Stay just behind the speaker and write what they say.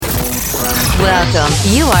Welcome.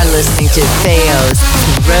 You are listening to Feo's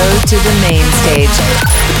Road to the Main Stage.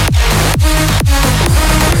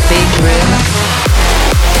 Big room,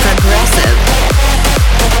 progressive,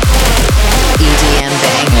 EDM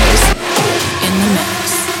bangers. In the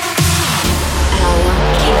mix. Our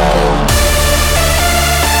Kingdom.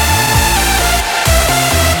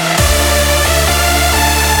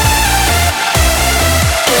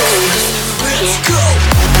 Let's go!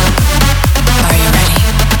 Are you ready?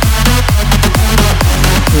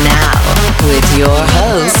 Now, with your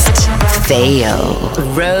host, Feo.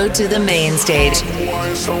 Road to the Main Stage. Bad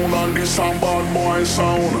boy sound and this a bad boy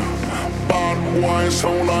sound. Bad boy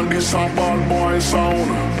sound and this a bad boy sound.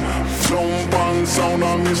 Jump and sound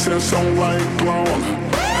and me say sound like clown.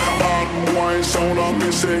 Bad boy sound and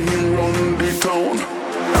me say he run the town.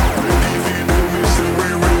 Ready for them, me say we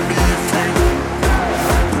ready for them.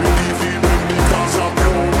 Ready for them because of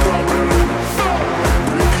your problem.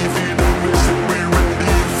 Ready for them, me say we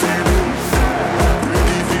ready for them.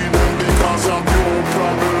 Ready for them because of your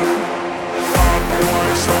problem. Bad boy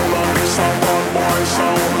sound and this a bad boy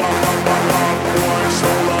sound. Bad boy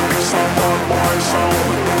sound and this a bad boy sound.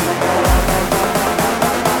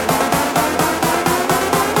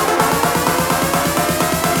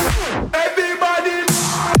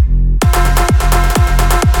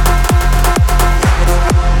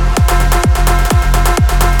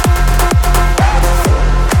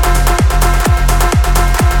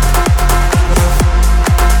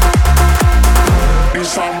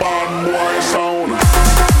 This a bad boy sound.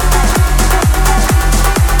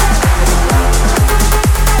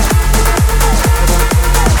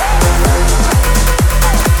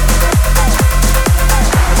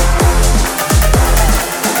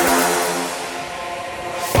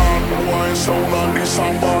 Bad boy sound and this a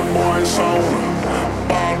bad boy sound.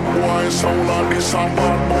 Bad boy sound and this a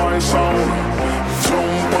bad boy sound.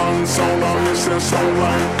 Jump and sound and me say sound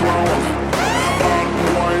like clown. Bad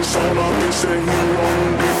boy sound and me say he run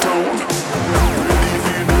the town. Ready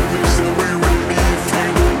for them, me say we ready for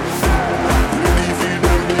them. Ready for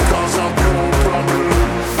them because of your problem.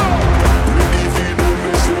 Ready for them,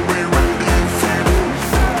 me say we ready for them.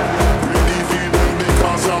 Ready for them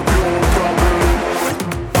because of your problem.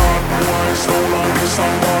 Bad boy sound and this a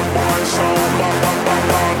bad boy sound.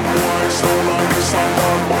 Bad boy sound and this a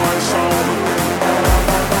bad boy sound.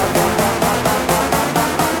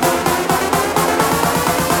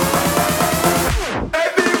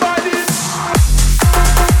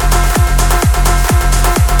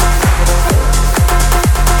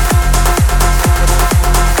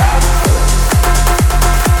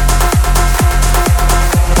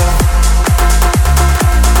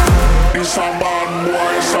 This a bad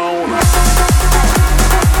boy sound.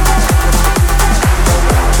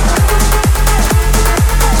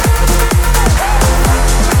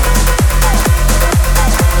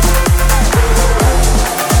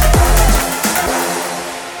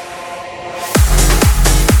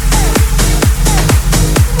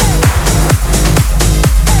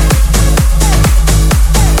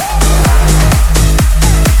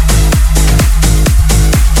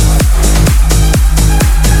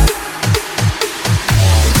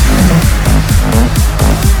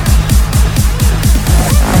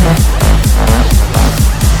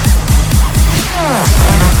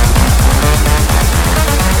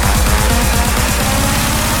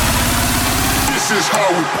 This is how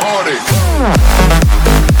we party.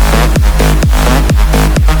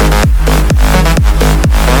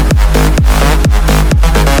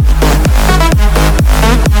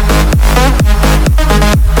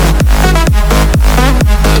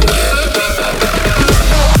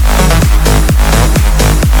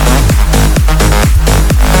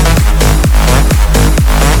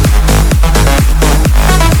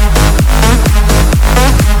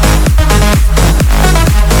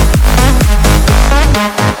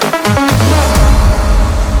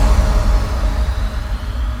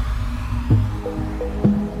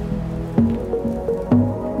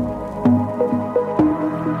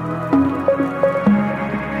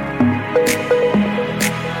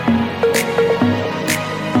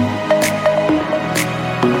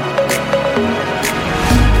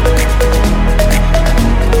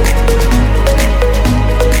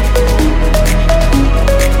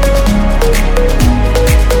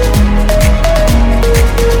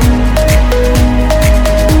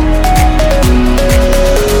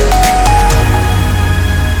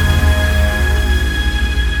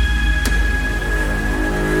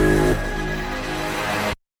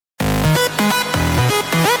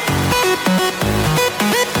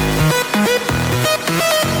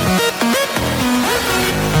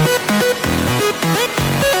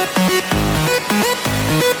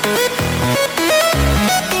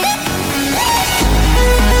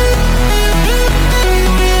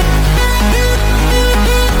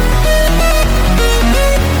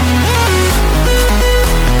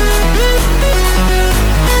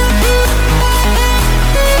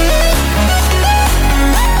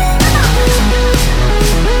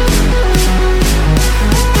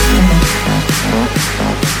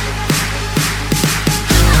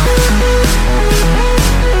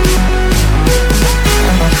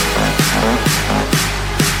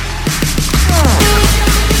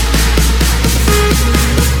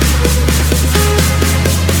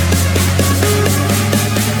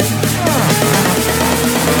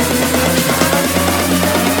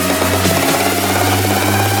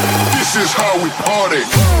 is how we party.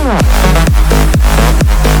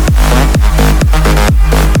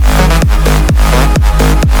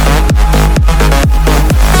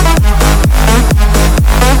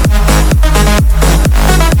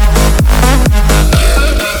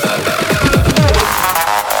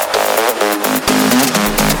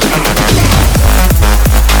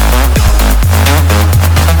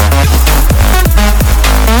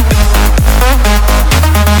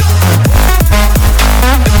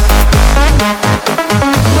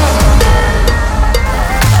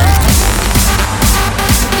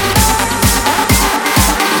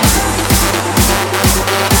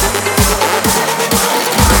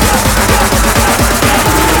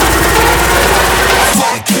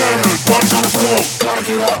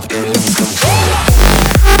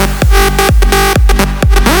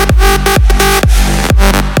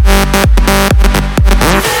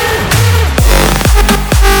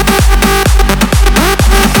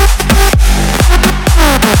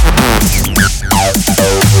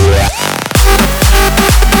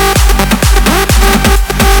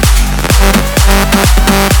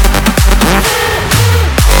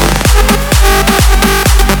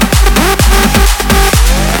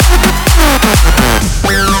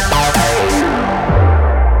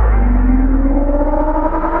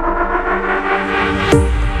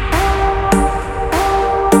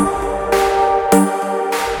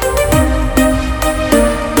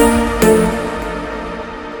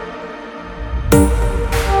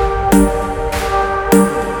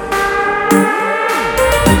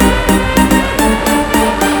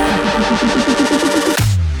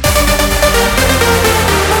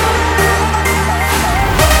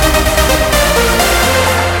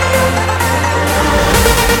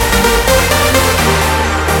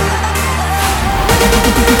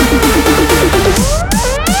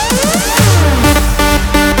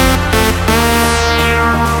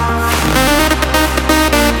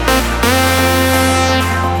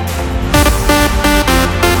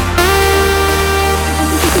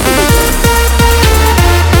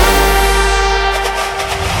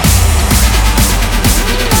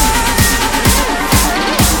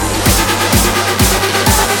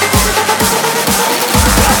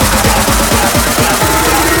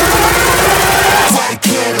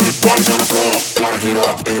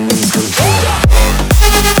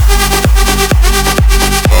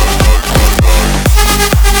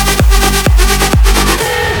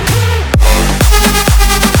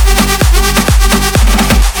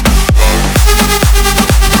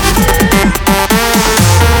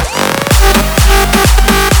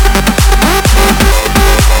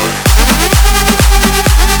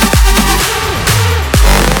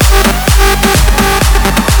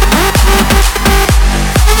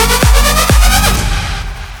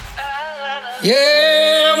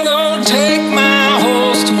 Yeah, I'm gonna take my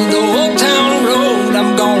horse to the old town road.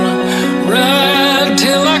 I'm gonna ride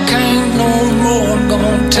till I can't no more. I'm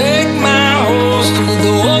gonna take my horse to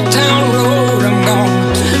the old town road. I'm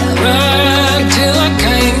gonna ride till I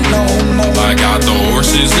can't no more. I got the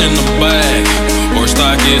horses in the back, horse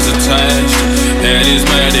stock is attached. Head is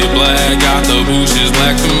matted black, got the bushes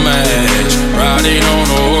black to match. Riding on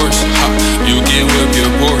a horse, ha, you can whip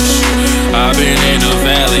your Porsche. I've been in the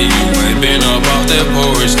valley, you ain't been up off that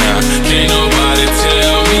porch now. Can't nobody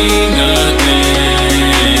tell me nothing.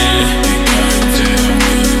 You can't tell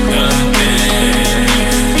me nothing.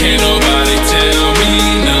 Can't nobody tell me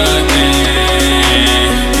nothing.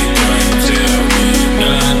 You can't tell me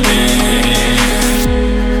nothing.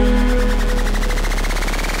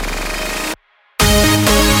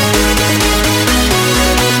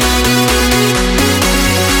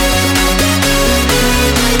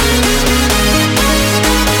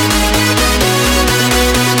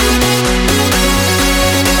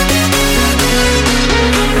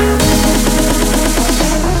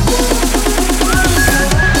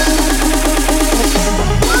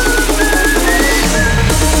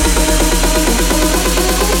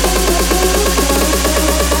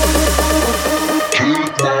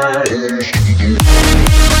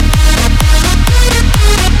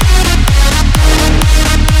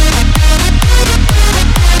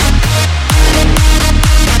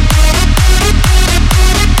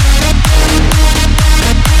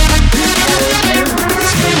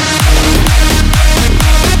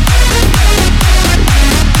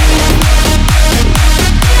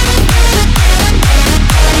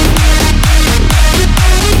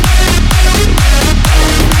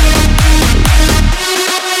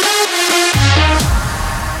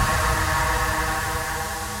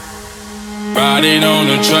 Riding on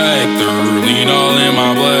a tractor, lean all in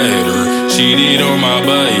my bladder. Cheated on my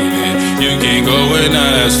baby, you can't go and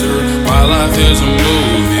ask her. My life is a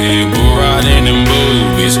movie, boy,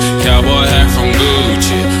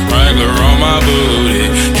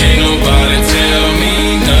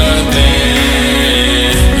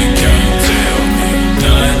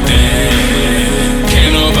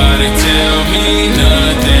 me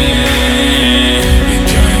nothing. You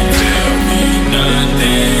can't tell me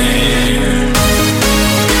nothing.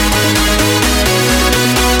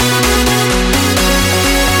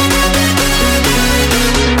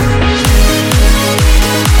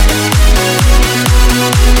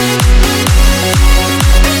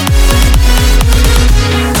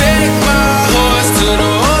 Take my horse to the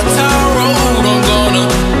old town road. I'm gonna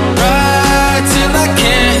ride till I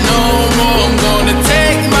can't no more. I'm gonna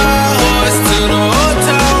take my horse to the old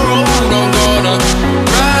town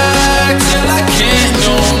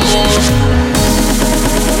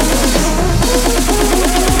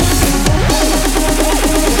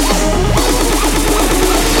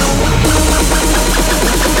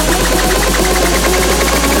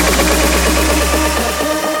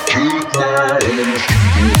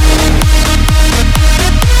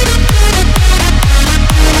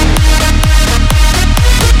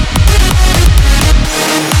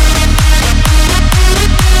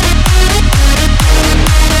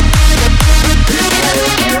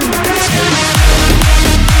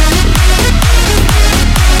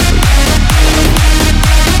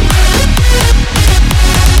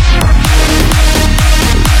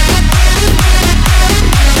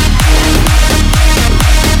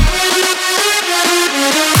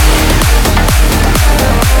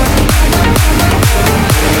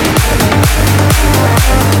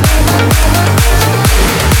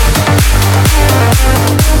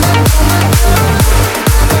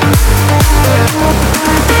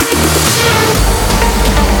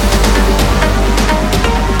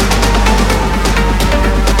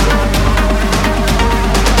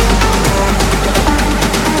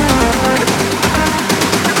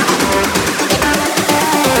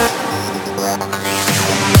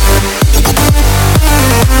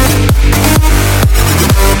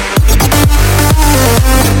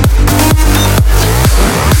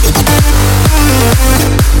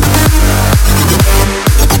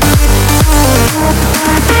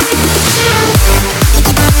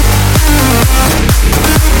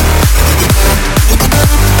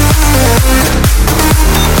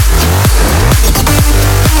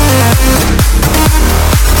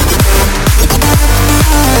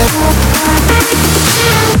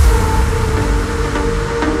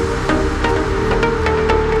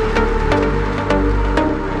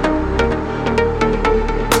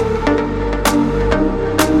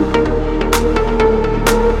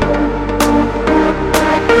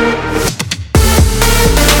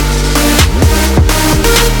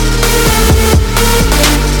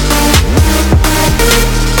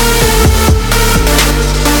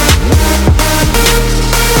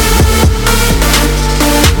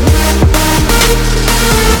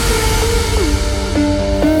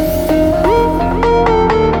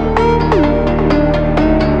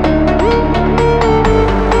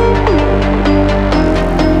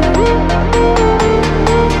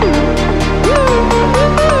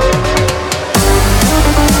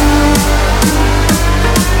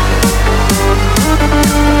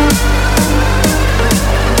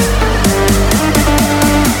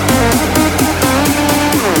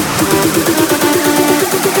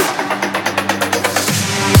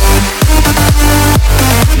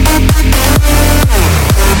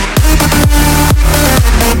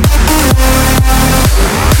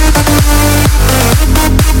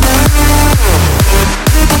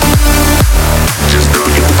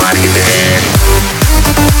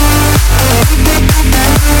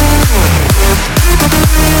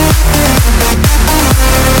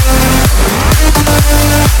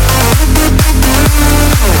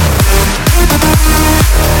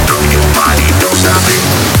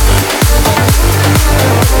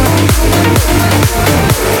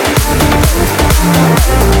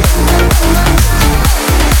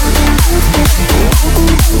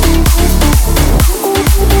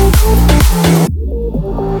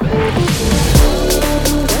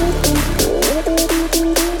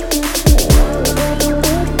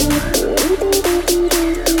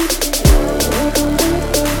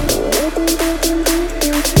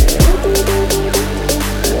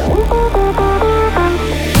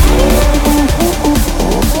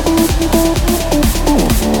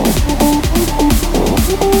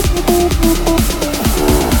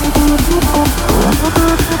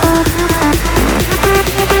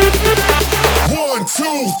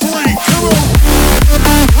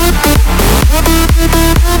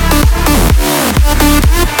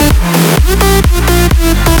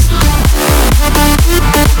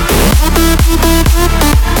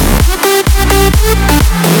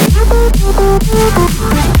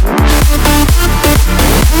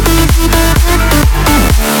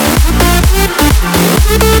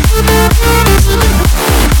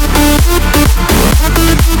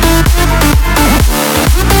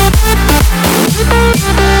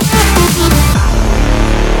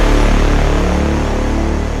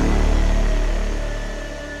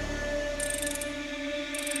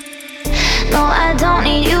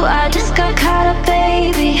don't need you, I just got caught up,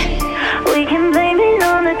 baby. We can blame it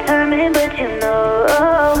on the timing, but you know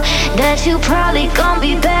that you probably gon'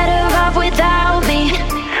 be better off without me.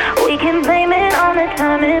 We can blame it on the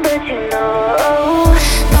timing, but you know.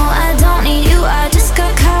 No, I don't need you, I just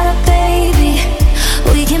got caught up, baby.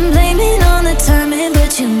 We can blame it on the timing,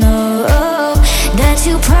 but you know that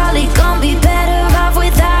you probably gon' be better off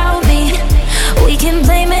without me. We can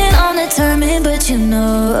blame it on the timing, but you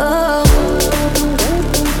know.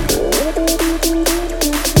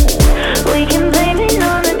 We can blame it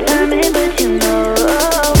on the timing, but you know.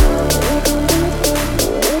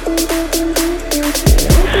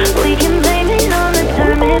 We can blame it on the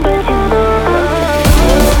timing, but you know.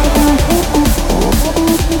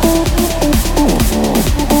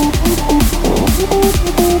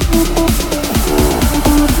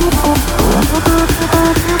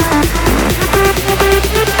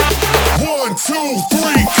 One, two,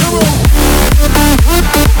 three, come on!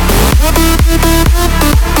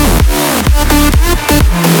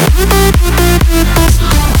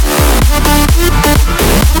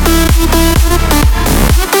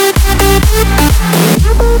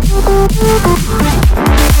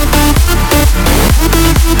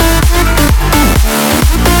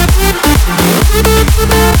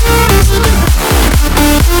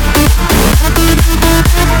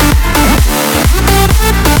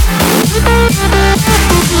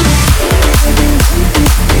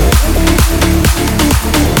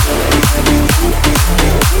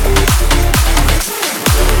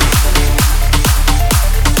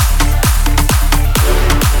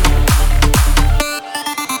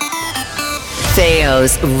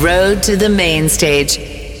 Theo's Road to the Main Stage.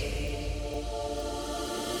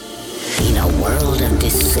 In a world of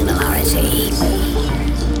dissimilarity,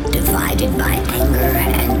 divided by anger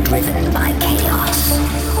and driven by chaos,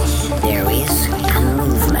 there is a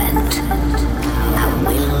movement, a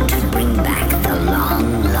will to bring back the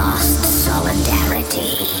long-lost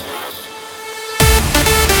solidarity.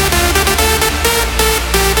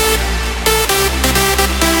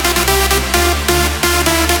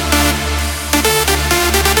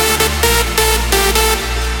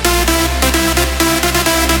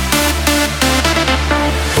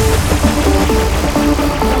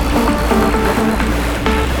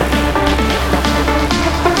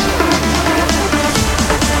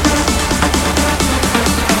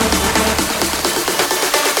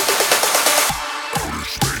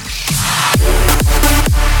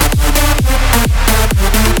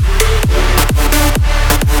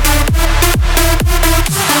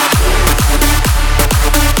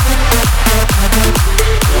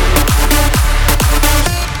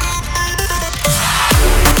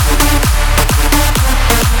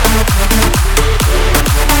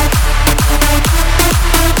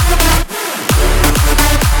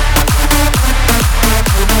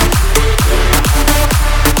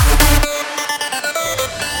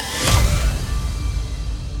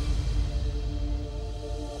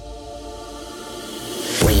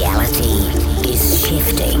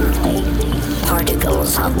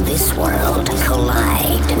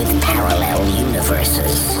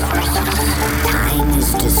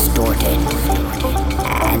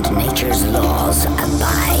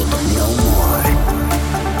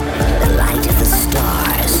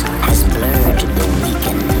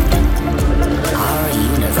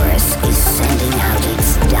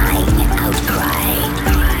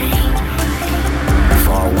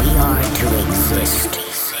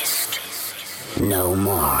 No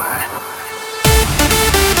more.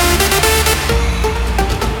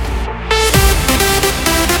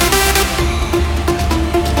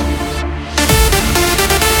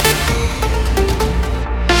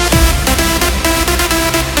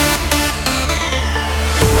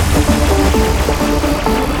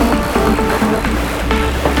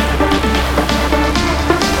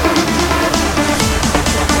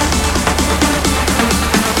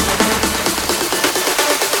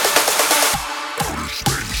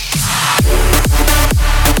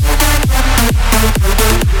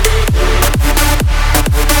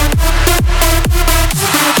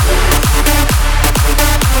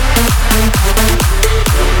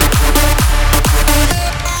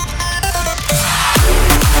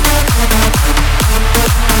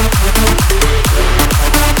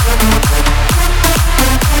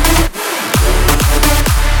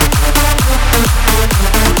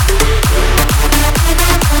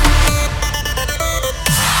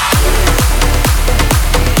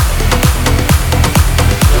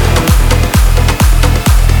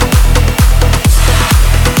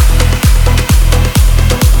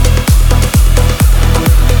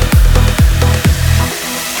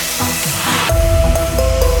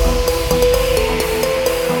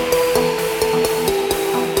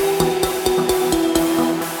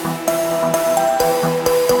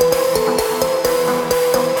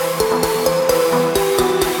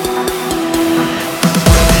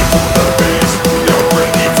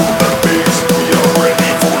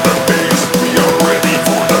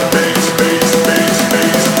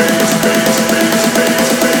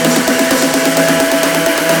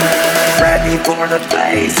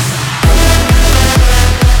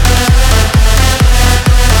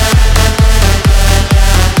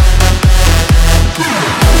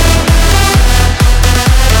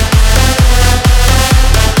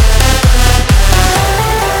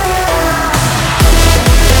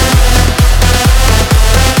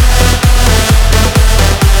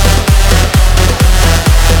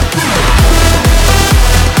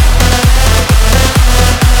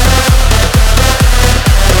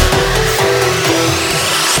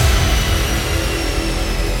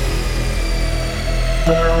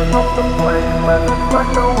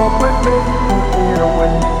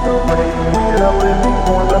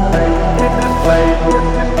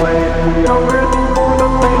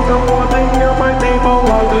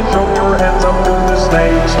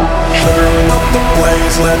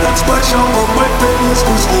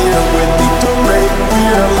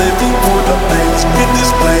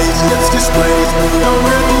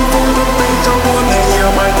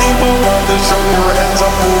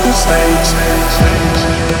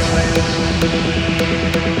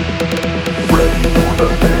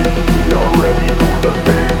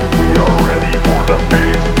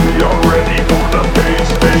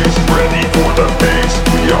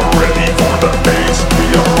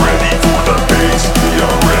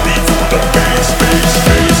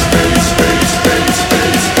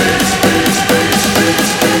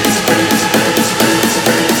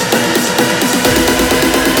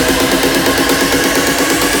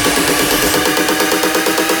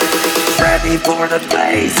 For the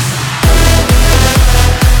bass.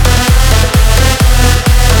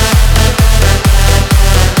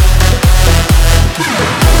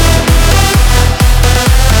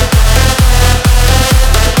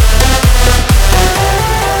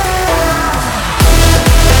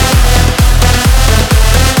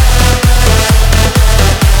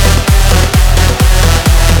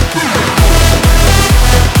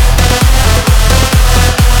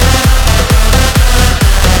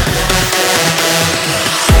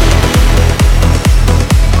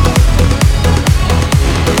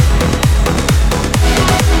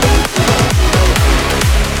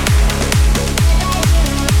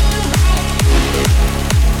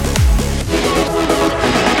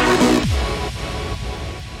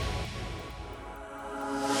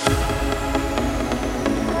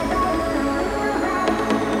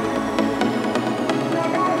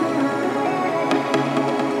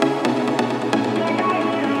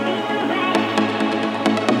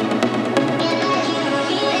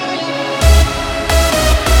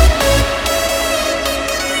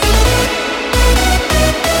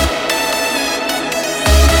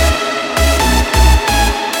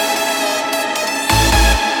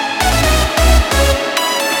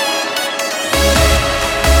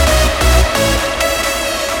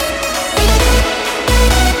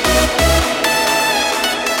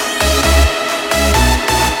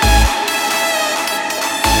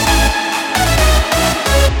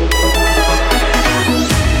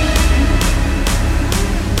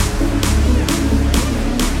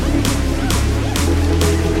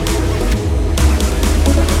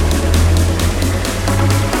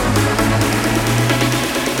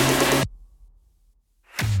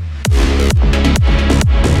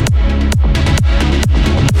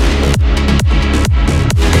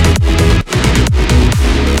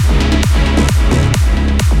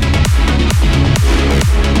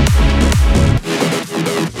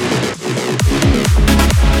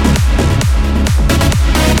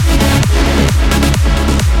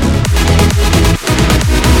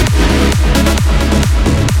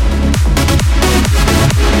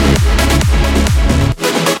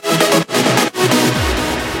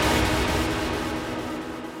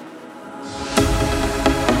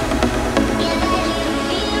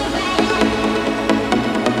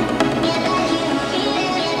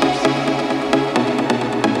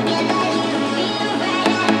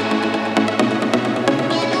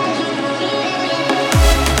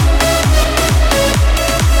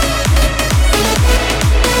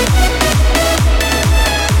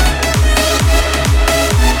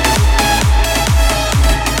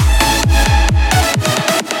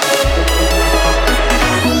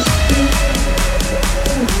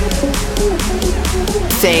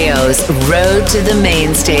 Theo's Road to the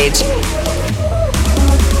Main Stage.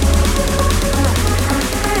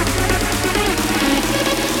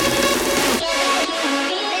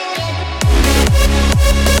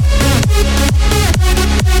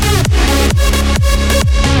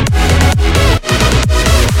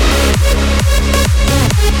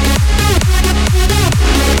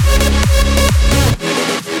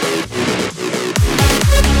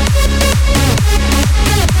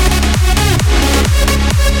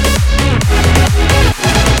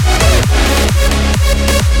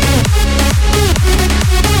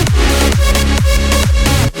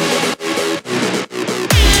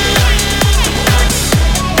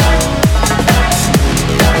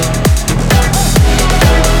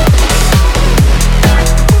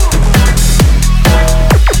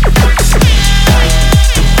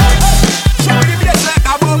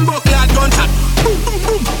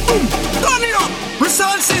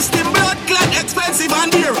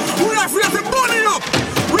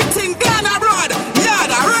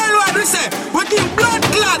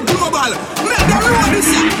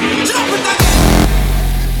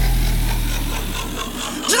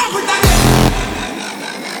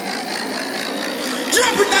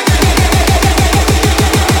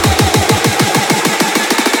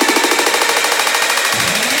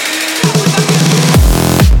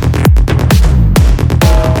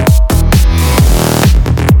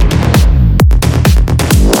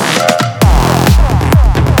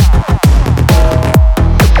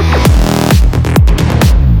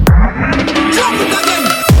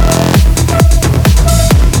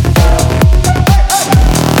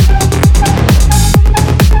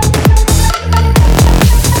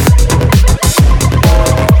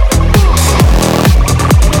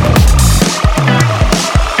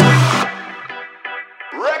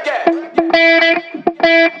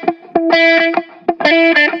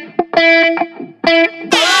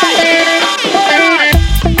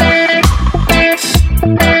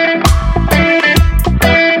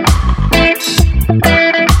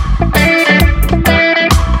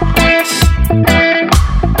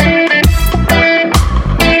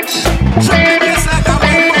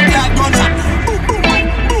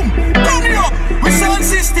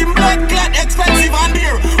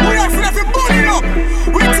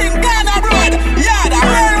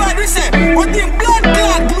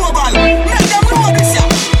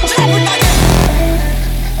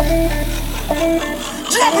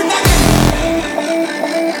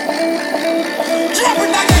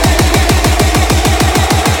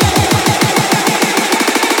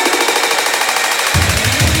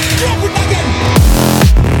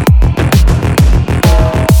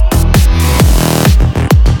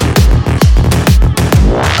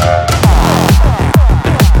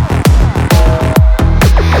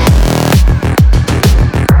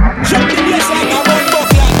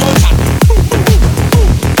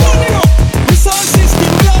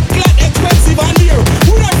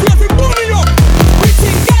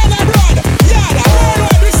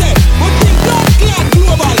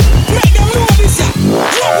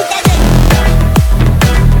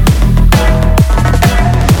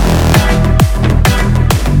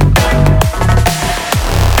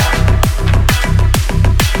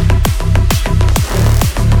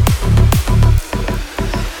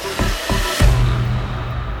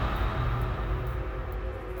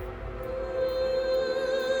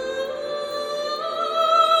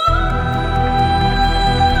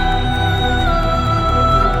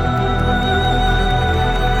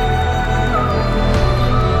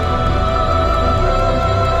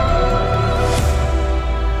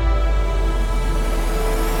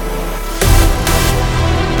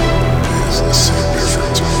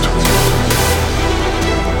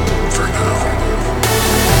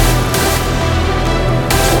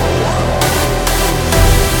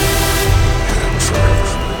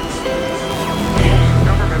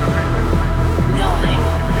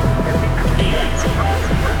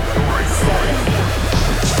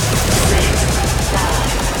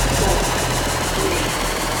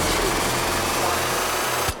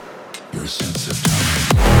 Your sense of time.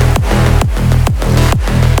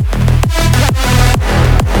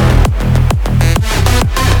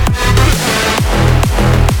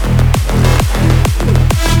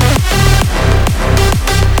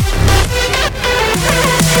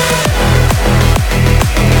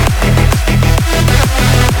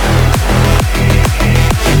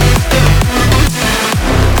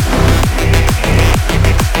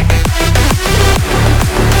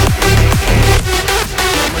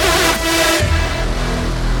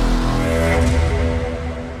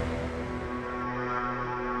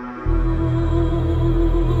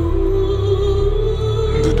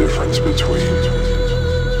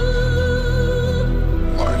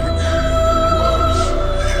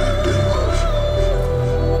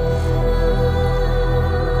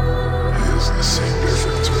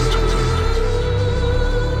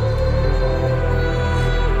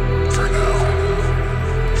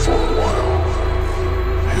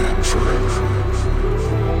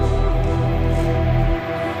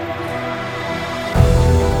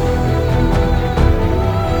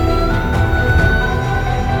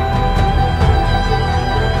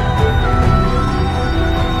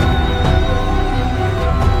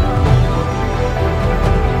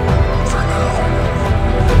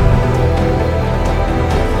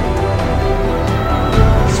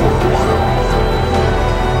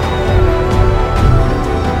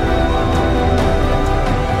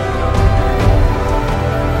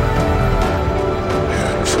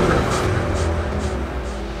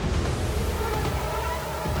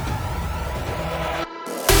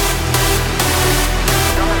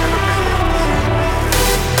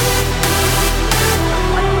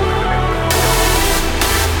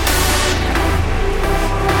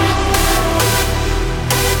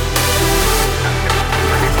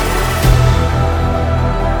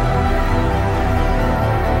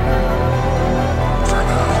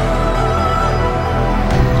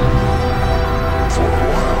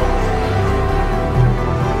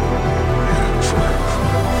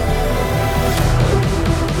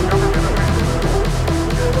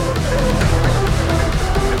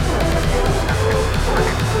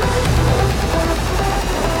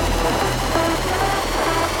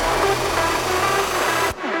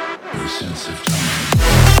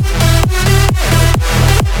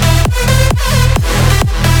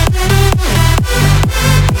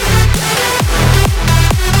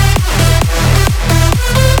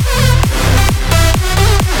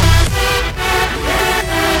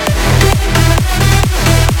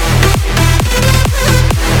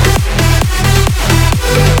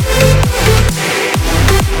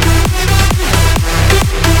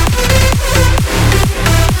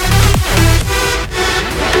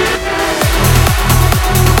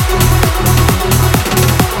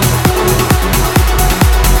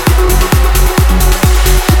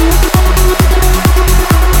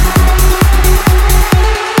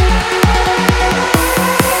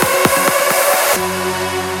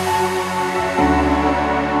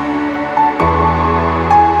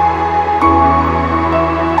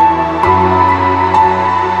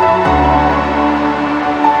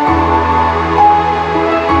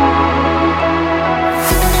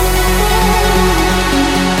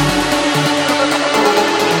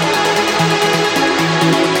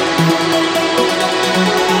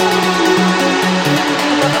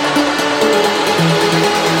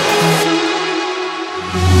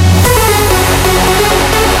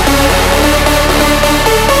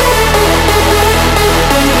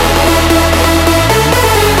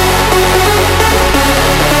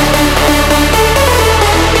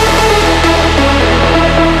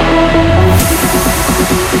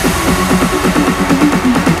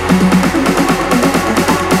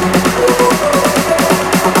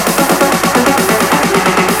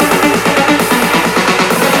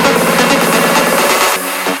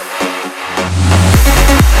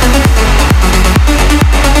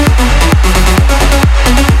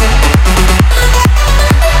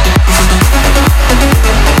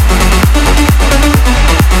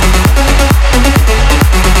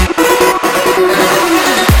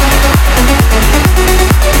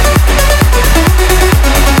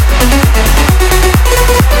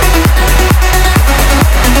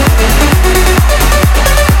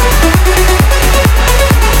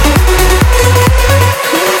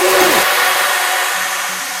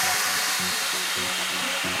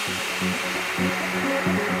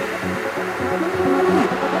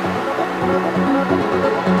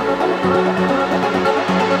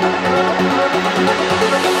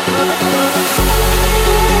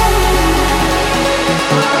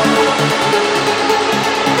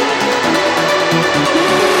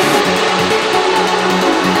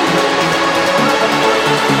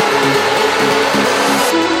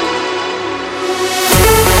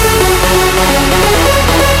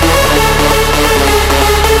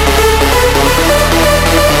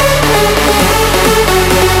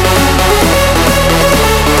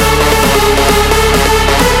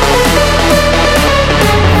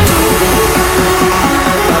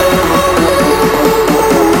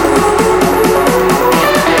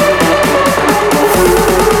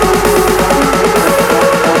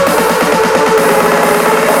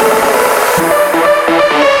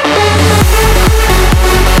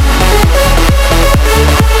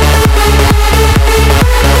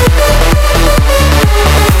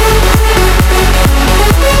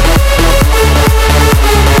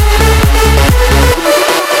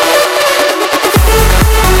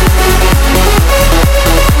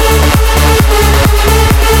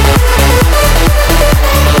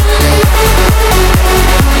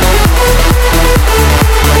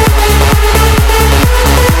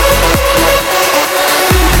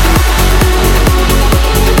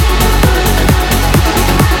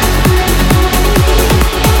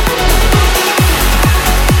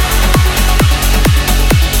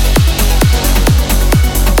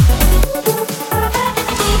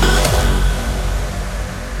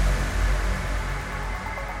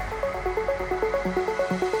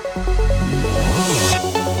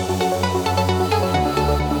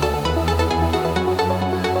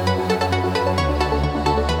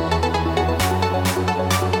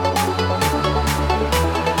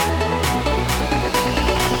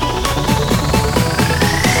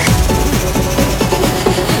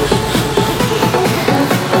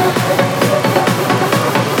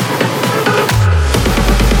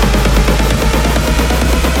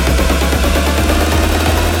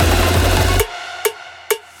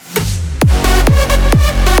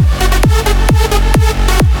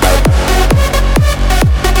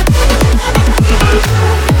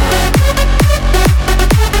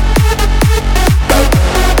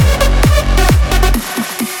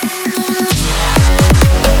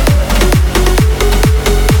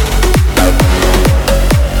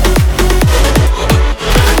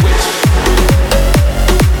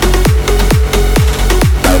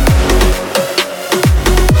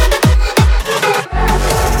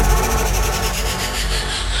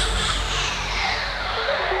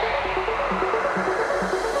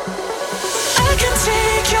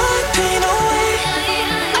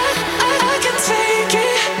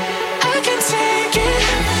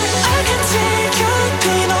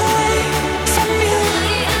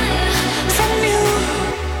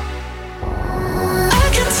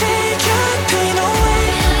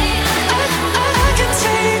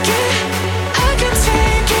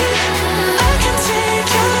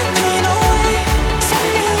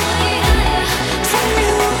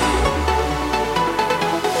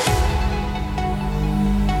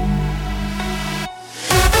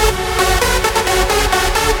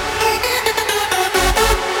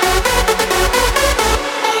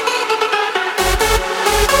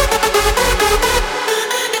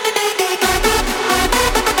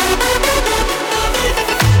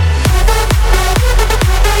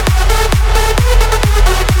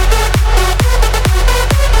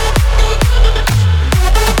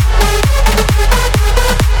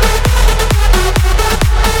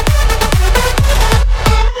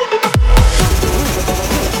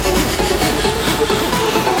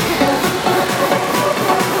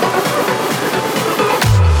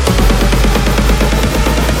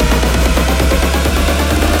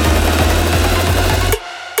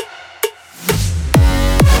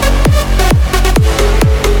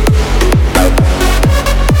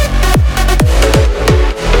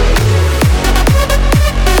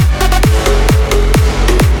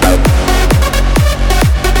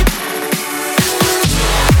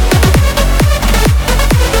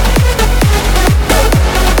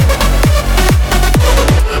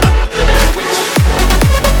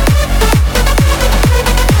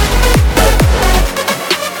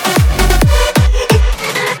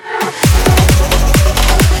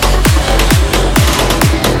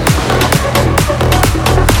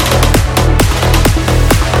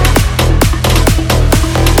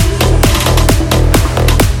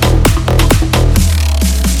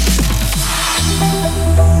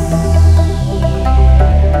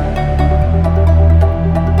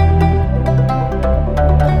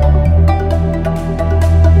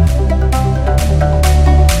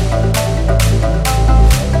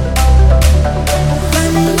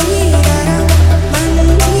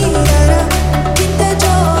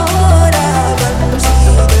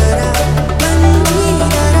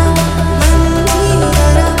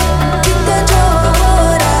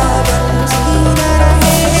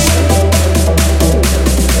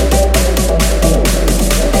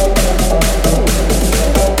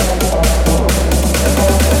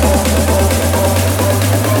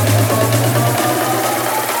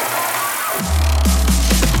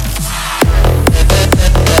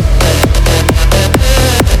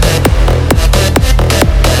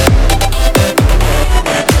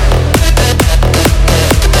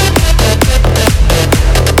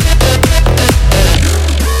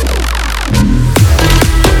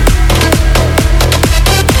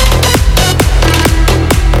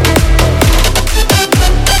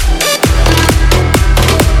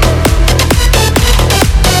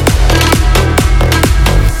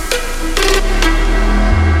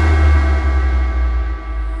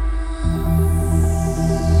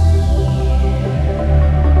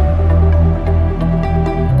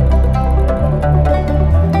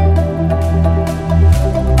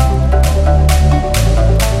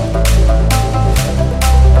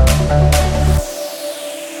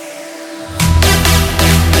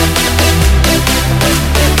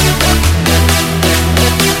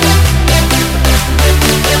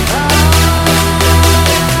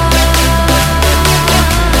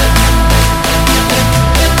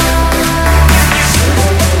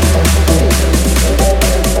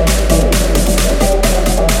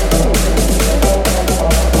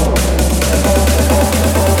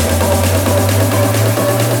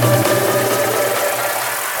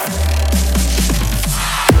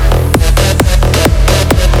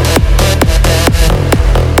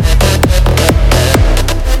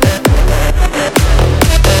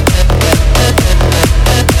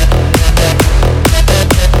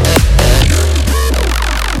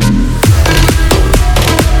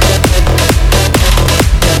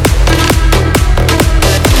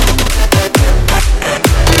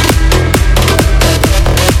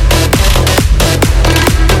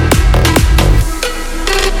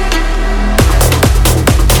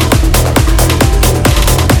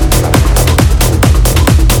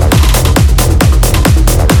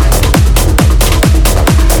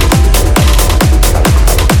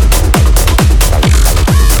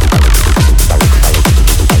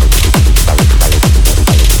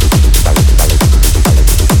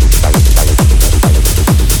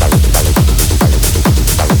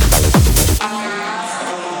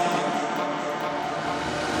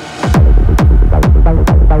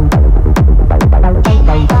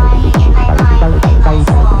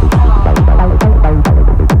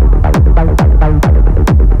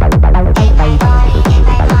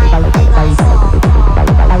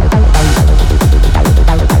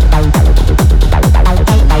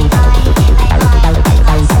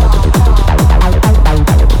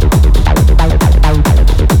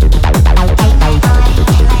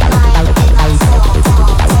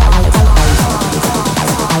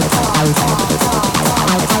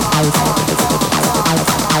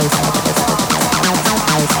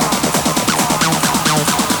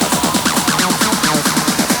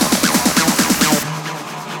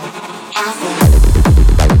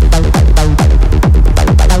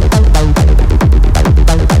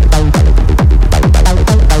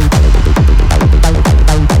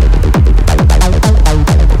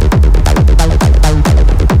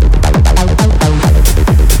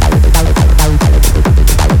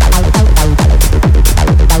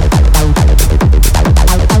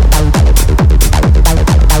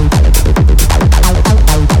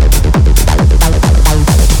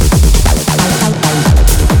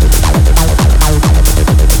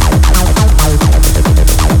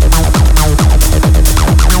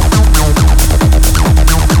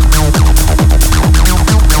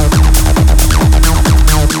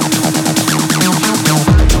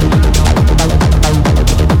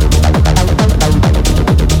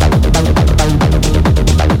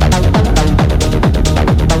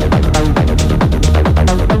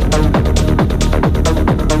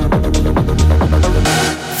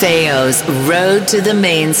 Theo's Road to the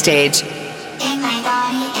Main Stage. In my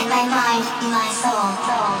body, in my mind, in my soul.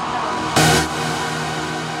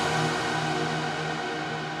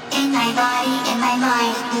 In my body, in my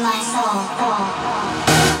mind, in my soul.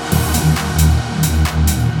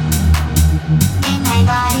 In my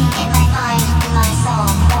body, in my mind, in my soul.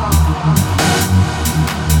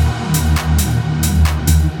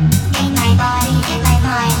 In my body, in my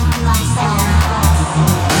mind, in my soul.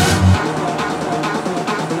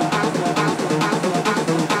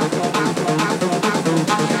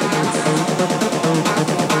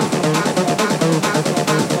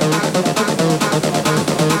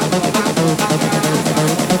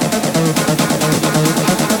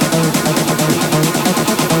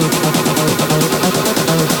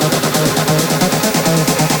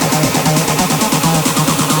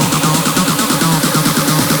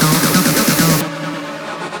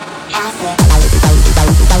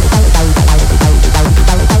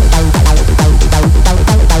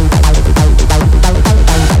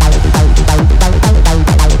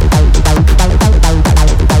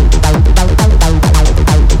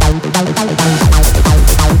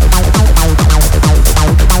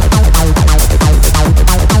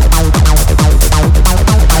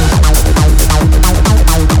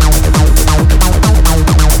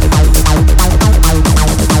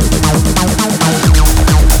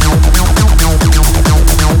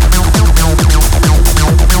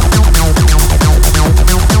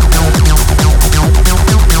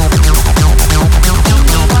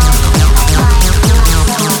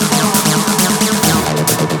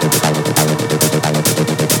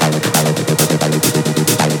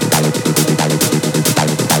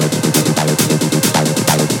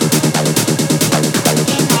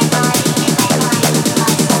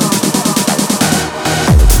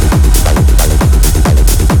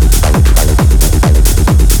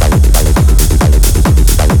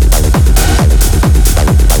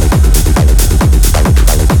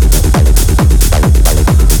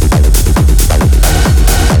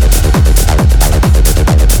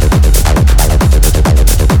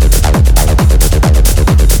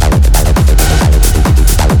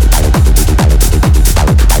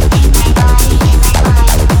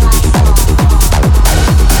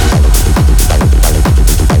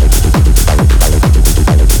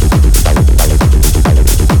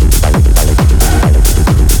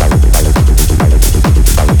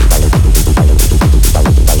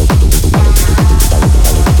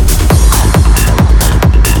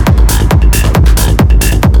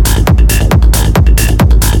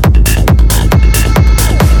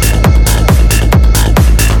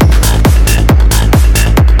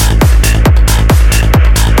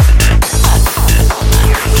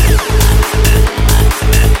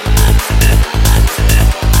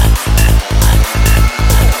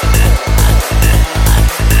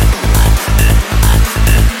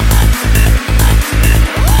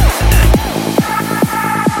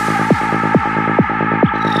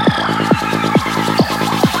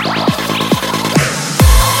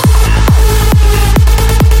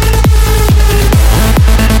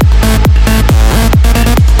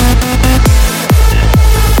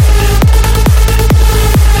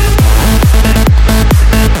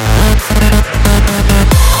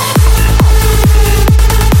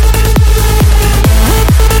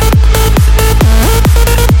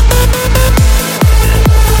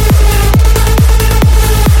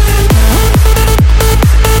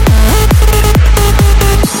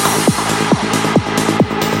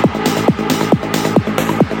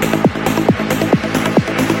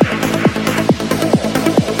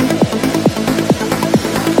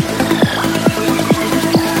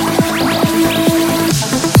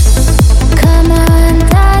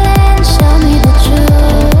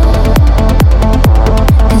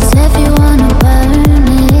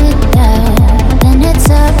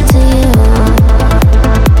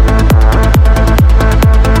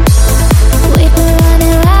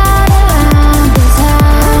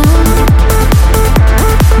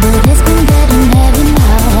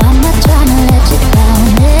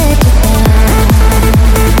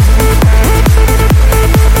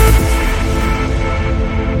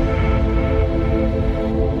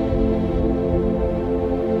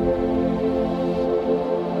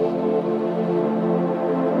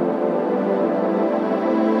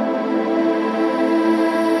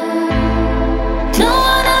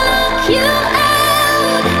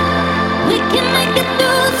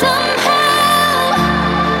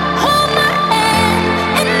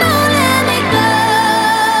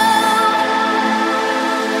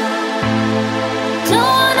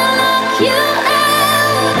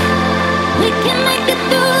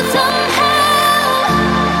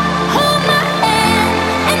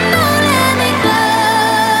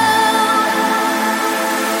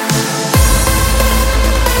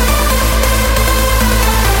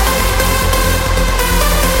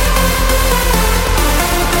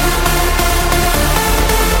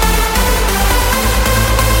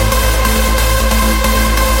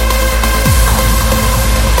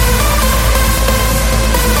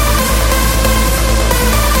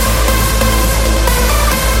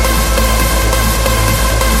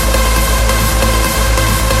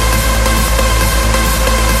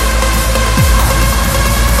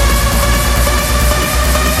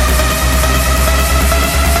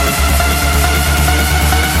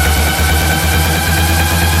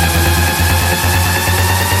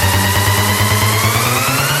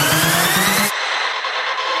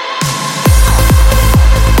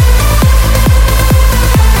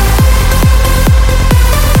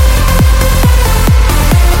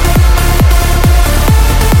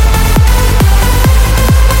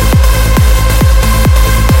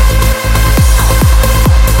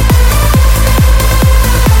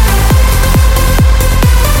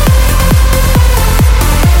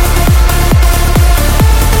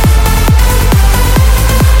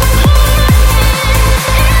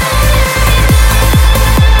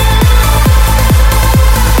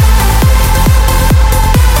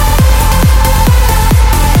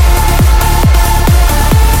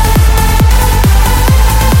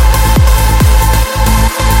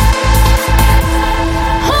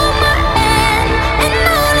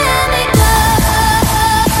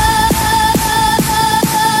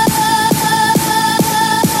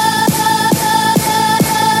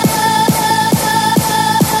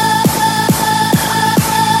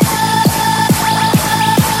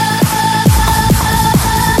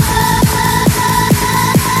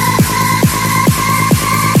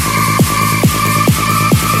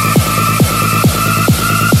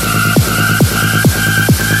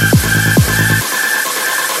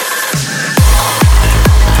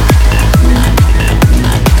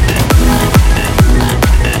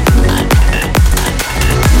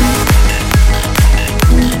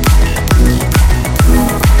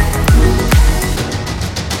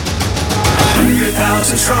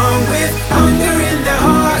 strong with hunger in their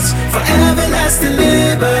hearts for everlasting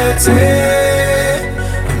liberty.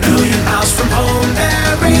 A million miles from home,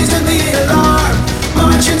 they're raising the alarm,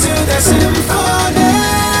 marching to their symphony.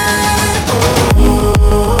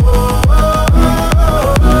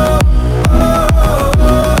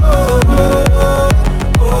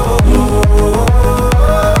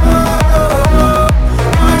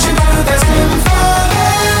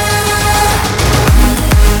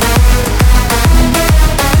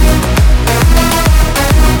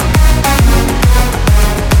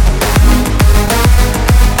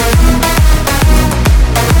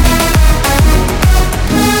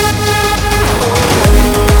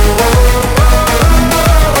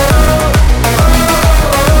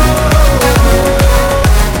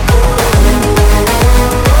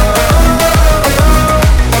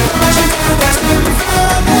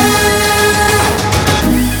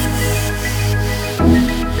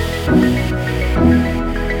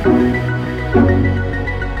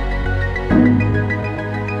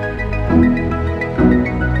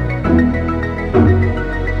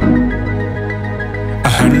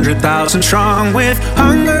 Strong with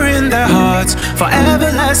hunger in their hearts for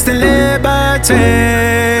everlasting liberty.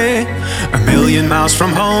 A million miles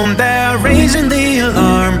from home, they're raising the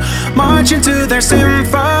alarm, marching to their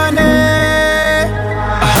symphony.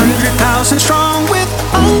 100,000 strong with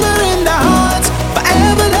hunger in their hearts for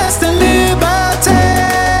everlasting liberty.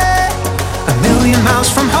 A million miles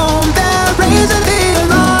from home, they're raising the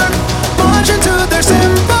alarm, marching to their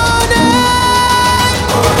symphony.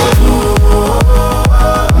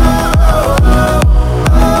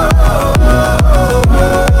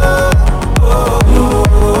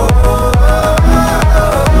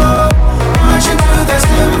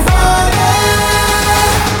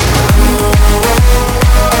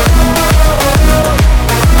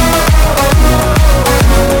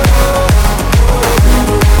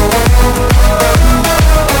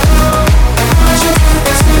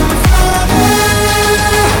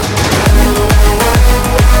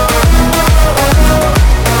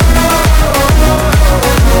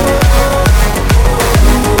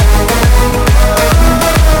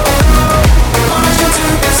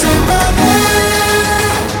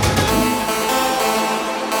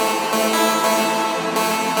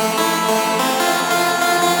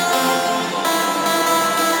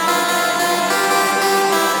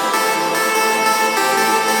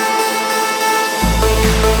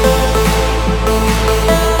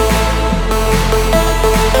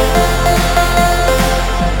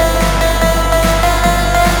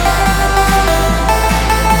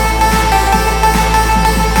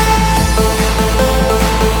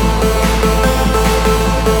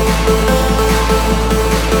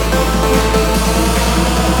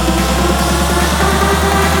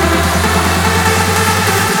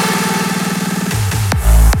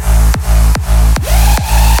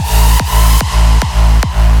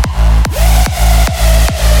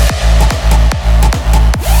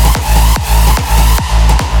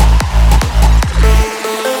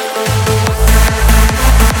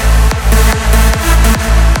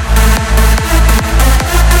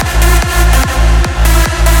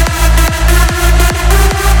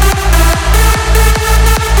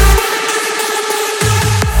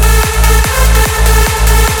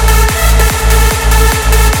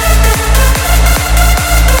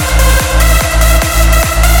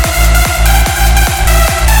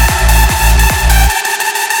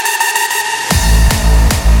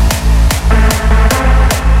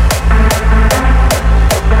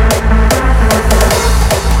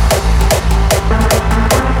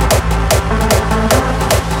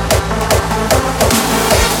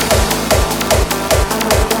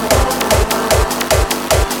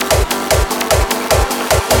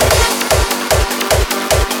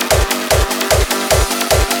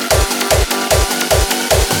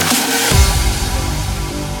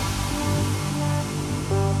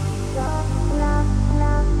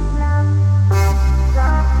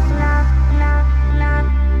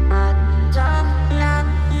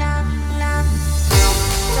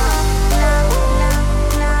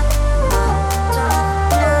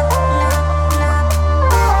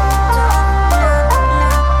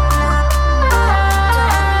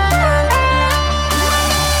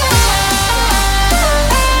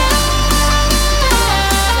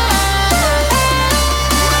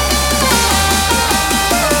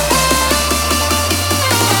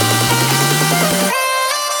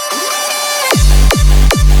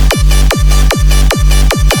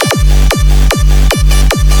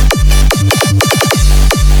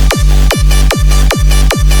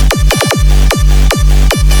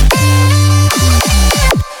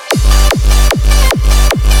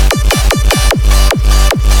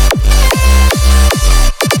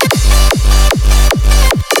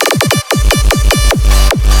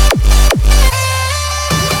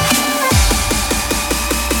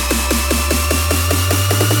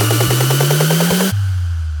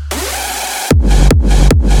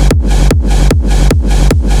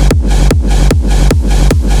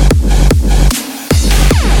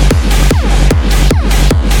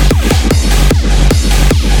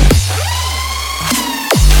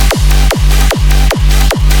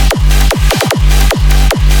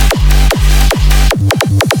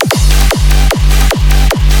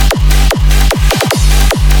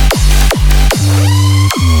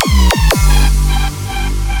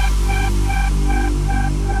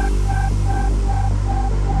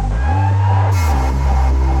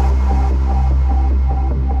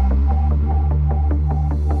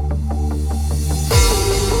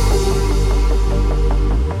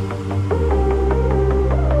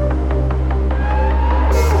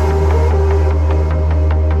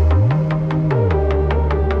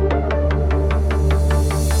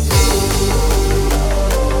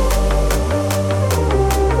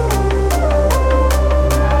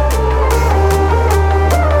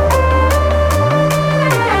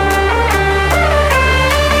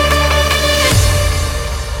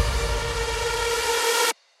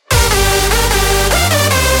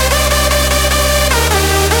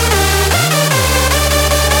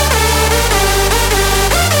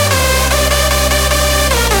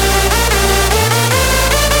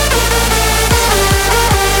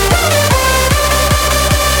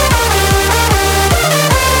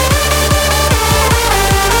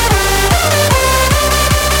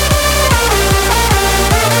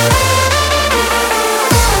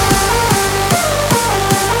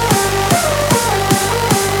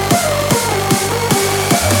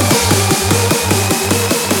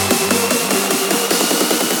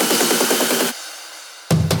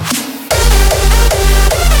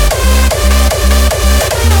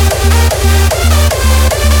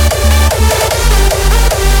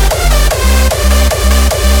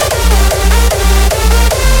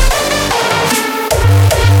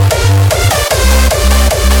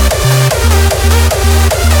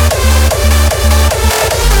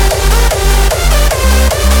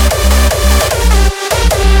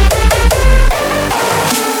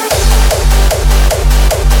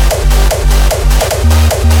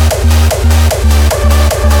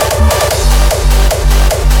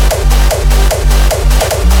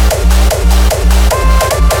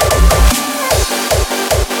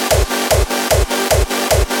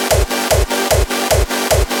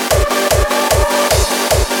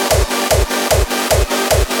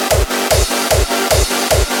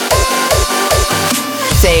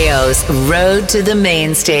 Feo's Road to the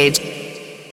Main Stage.